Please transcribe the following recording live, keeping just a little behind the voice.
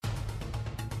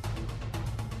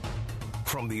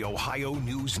From the Ohio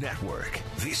News Network,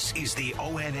 this is the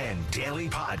ONN Daily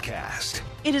Podcast.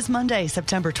 It is Monday,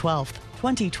 September 12th,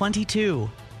 2022.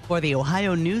 For the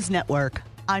Ohio News Network,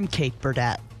 I'm Kate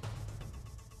Burdett.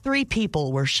 3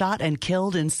 people were shot and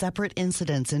killed in separate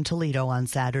incidents in Toledo on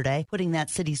Saturday, putting that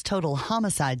city's total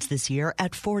homicides this year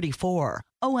at 44.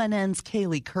 ONN's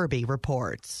Kaylee Kirby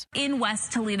reports. In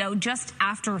West Toledo, just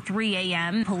after 3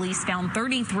 a.m., police found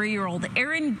 33-year-old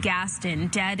Aaron Gaston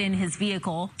dead in his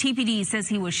vehicle. TPD says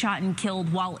he was shot and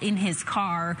killed while in his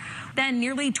car. Then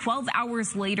nearly 12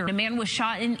 hours later, a man was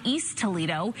shot in East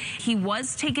Toledo. He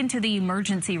was taken to the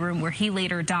emergency room where he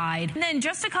later died. And then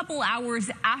just a couple hours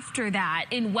after that,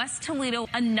 in West Toledo,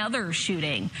 another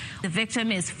shooting. The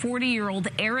victim is 40-year-old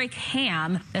Eric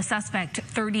Ham. The suspect,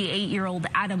 38-year-old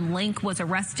Adam Link, was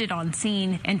arrested on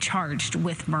scene and charged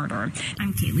with murder.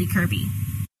 I'm Kaylee Kirby.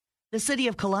 The city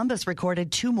of Columbus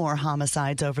recorded 2 more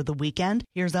homicides over the weekend.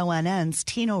 Here's ONN's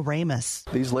Tino Ramos.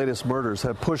 These latest murders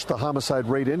have pushed the homicide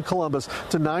rate in Columbus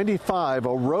to 95, a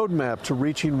roadmap to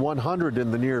reaching 100 in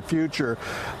the near future.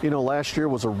 You know, last year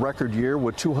was a record year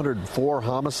with 204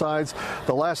 homicides.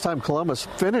 The last time Columbus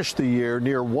finished the year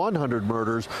near 100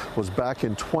 murders was back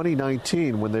in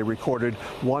 2019 when they recorded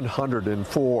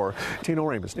 104. Tino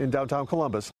Ramos in downtown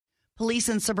Columbus. Police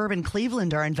in suburban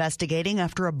Cleveland are investigating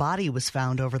after a body was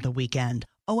found over the weekend.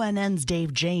 ONN's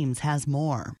Dave James has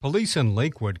more. Police in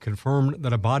Lakewood confirmed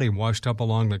that a body washed up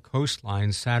along the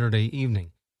coastline Saturday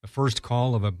evening. The first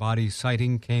call of a body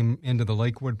sighting came into the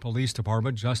Lakewood Police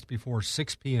Department just before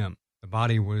 6 p.m. The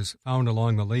body was found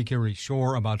along the Lake Erie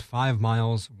shore about 5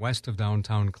 miles west of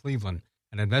downtown Cleveland.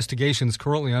 An investigation is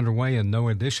currently underway and no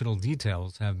additional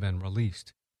details have been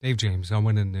released. Dave James,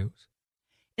 ONN News.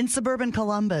 In suburban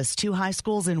Columbus, 2 high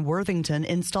schools in Worthington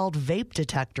installed vape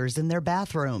detectors in their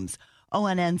bathrooms.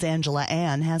 ONN's Angela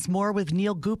Ann has more with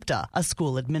Neil Gupta, a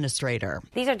school administrator.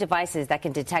 These are devices that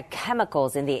can detect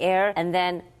chemicals in the air and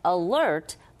then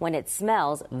alert when it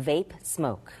smells vape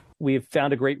smoke. We have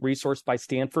found a great resource by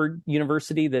Stanford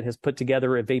University that has put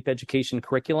together a vape education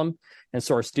curriculum. And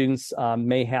so our students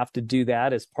may have to do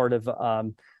that as part of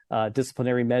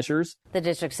disciplinary measures. The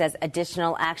district says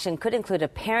additional action could include a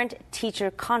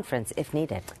parent-teacher conference if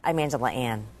needed. I'm Angela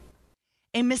Ann.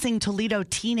 A missing Toledo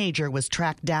teenager was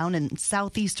tracked down in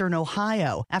southeastern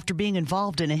Ohio after being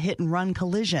involved in a hit-and-run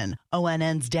collision.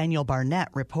 ONN's Daniel Barnett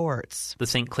reports. The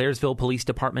St. Clairsville Police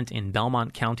Department in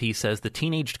Belmont County says the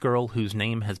teenaged girl, whose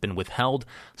name has been withheld,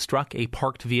 struck a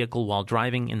parked vehicle while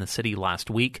driving in the city last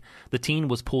week. The teen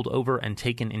was pulled over and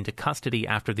taken into custody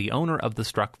after the owner of the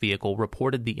struck vehicle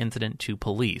reported the incident to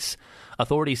police.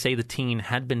 Authorities say the teen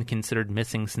had been considered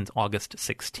missing since August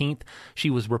 16th. She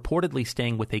was reportedly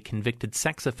staying with a convicted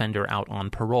sex offender out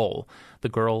on parole. The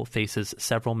girl faces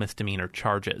several misdemeanor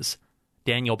charges.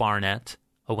 Daniel Barnett,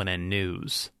 ONN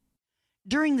News.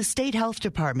 During the State Health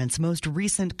Department's most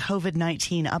recent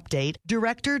COVID-19 update,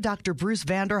 Director Dr. Bruce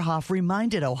Vanderhoff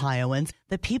reminded Ohioans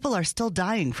that people are still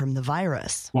dying from the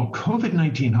virus. While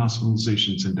COVID-19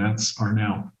 hospitalizations and deaths are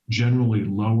now generally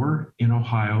lower in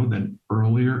Ohio than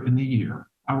earlier in the year,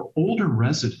 our older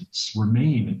residents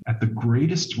remain at the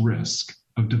greatest risk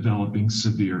of developing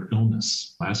severe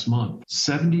illness. Last month,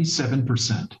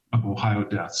 77% of Ohio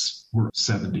deaths were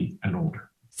 70 and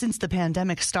older. Since the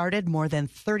pandemic started, more than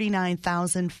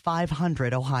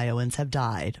 39,500 Ohioans have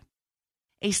died.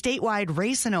 A statewide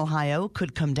race in Ohio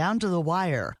could come down to the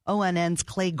wire. ONN's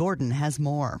Clay Gordon has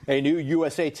more. A new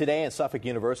USA Today and Suffolk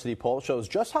University poll shows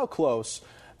just how close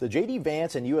the J.D.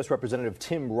 Vance and U.S. Representative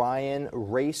Tim Ryan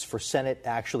race for Senate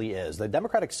actually is. The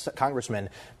Democratic congressmen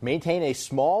maintain a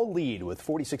small lead with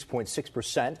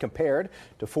 46.6% compared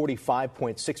to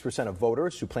 45.6% of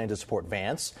voters who plan to support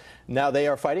Vance. Now they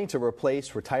are fighting to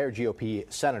replace retired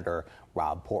GOP Senator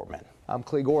Rob Portman. I'm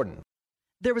Clay Gordon.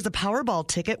 There was a Powerball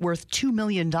ticket worth $2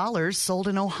 million sold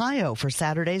in Ohio for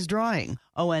Saturday's drawing.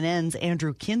 ONN's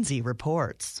Andrew Kinsey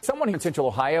reports. Someone in Central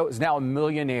Ohio is now a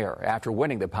millionaire after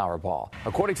winning the Powerball.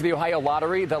 According to the Ohio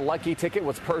Lottery, the lucky ticket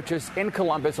was purchased in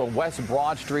Columbus on West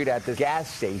Broad Street at the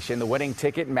gas station. The winning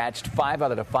ticket matched 5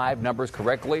 out of the 5 numbers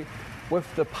correctly with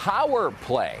the power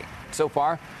play. So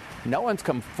far, no one's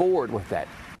come forward with that.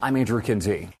 I'm Andrew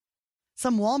Kinsey.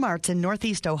 Some Walmarts in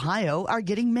Northeast Ohio are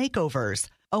getting makeovers.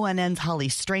 ONN's Holly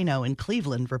Strano in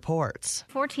Cleveland reports.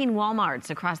 14 Walmarts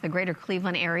across the greater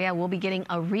Cleveland area will be getting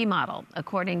a remodel,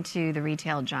 according to the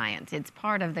retail giant. It's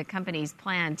part of the company's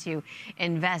plan to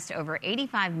invest over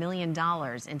 $85 million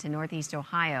into Northeast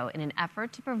Ohio in an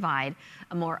effort to provide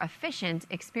a more efficient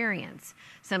experience.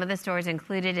 Some of the stores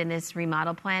included in this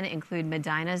remodel plan include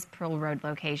Medina's Pearl Road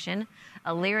location,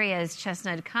 Illyria's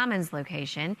Chestnut Commons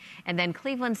location, and then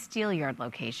Cleveland's Steelyard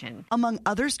location. Among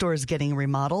other stores getting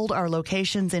remodeled are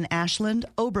locations in Ashland,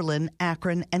 Oberlin,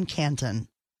 Akron, and Canton.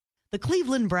 The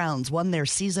Cleveland Browns won their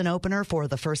season opener for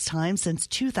the first time since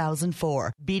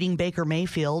 2004, beating Baker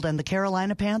Mayfield and the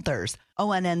Carolina Panthers.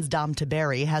 ONN's Dom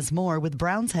Tiberi has more with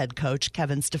Browns head coach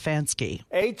Kevin Stefanski.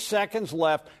 8 seconds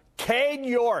left. Cade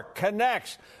York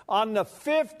connects on the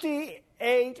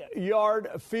 58-yard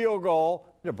field goal.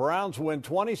 The Browns win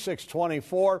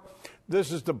 26-24.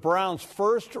 This is the Browns'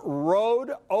 first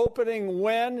road opening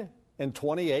win in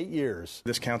 28 years.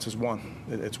 This counts as one.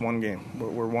 It's one game.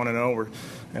 We're 1-0,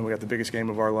 and we got the biggest game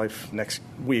of our life next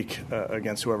week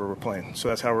against whoever we're playing. So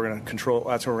that's how we're going to control.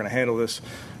 That's how we're going to handle this.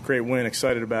 Great win.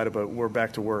 Excited about it, but we're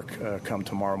back to work come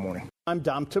tomorrow morning. I'm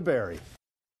Dom Tiberi.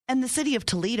 And the city of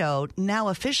Toledo now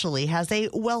officially has a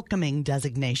welcoming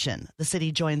designation. The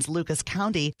city joins Lucas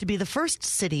County to be the first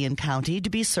city and county to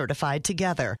be certified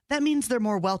together. That means they're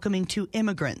more welcoming to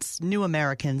immigrants, new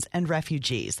Americans, and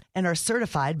refugees, and are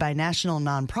certified by national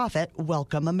nonprofit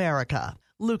Welcome America.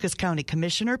 Lucas County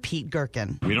Commissioner Pete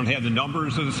Gherkin. We don't have the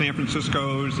numbers of the San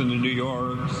Franciscos and the New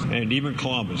Yorks and even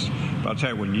Columbus. But I'll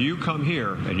tell you, when you come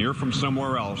here and you're from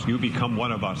somewhere else, you become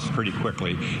one of us pretty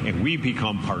quickly, and we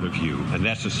become part of you. And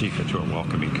that's the secret to a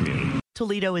welcoming community.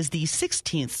 Toledo is the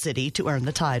 16th city to earn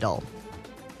the title.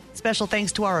 Special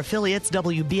thanks to our affiliates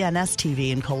WBNS TV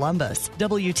in Columbus,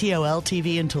 WTOL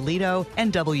TV in Toledo,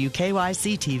 and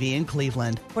WKYC TV in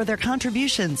Cleveland for their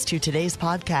contributions to today's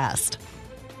podcast.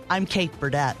 I'm Kate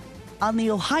Burdett on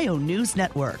the Ohio News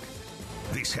Network.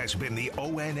 This has been the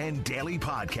ONN Daily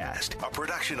Podcast, a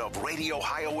production of Radio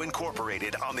Ohio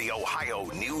Incorporated on the Ohio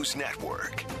News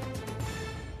Network.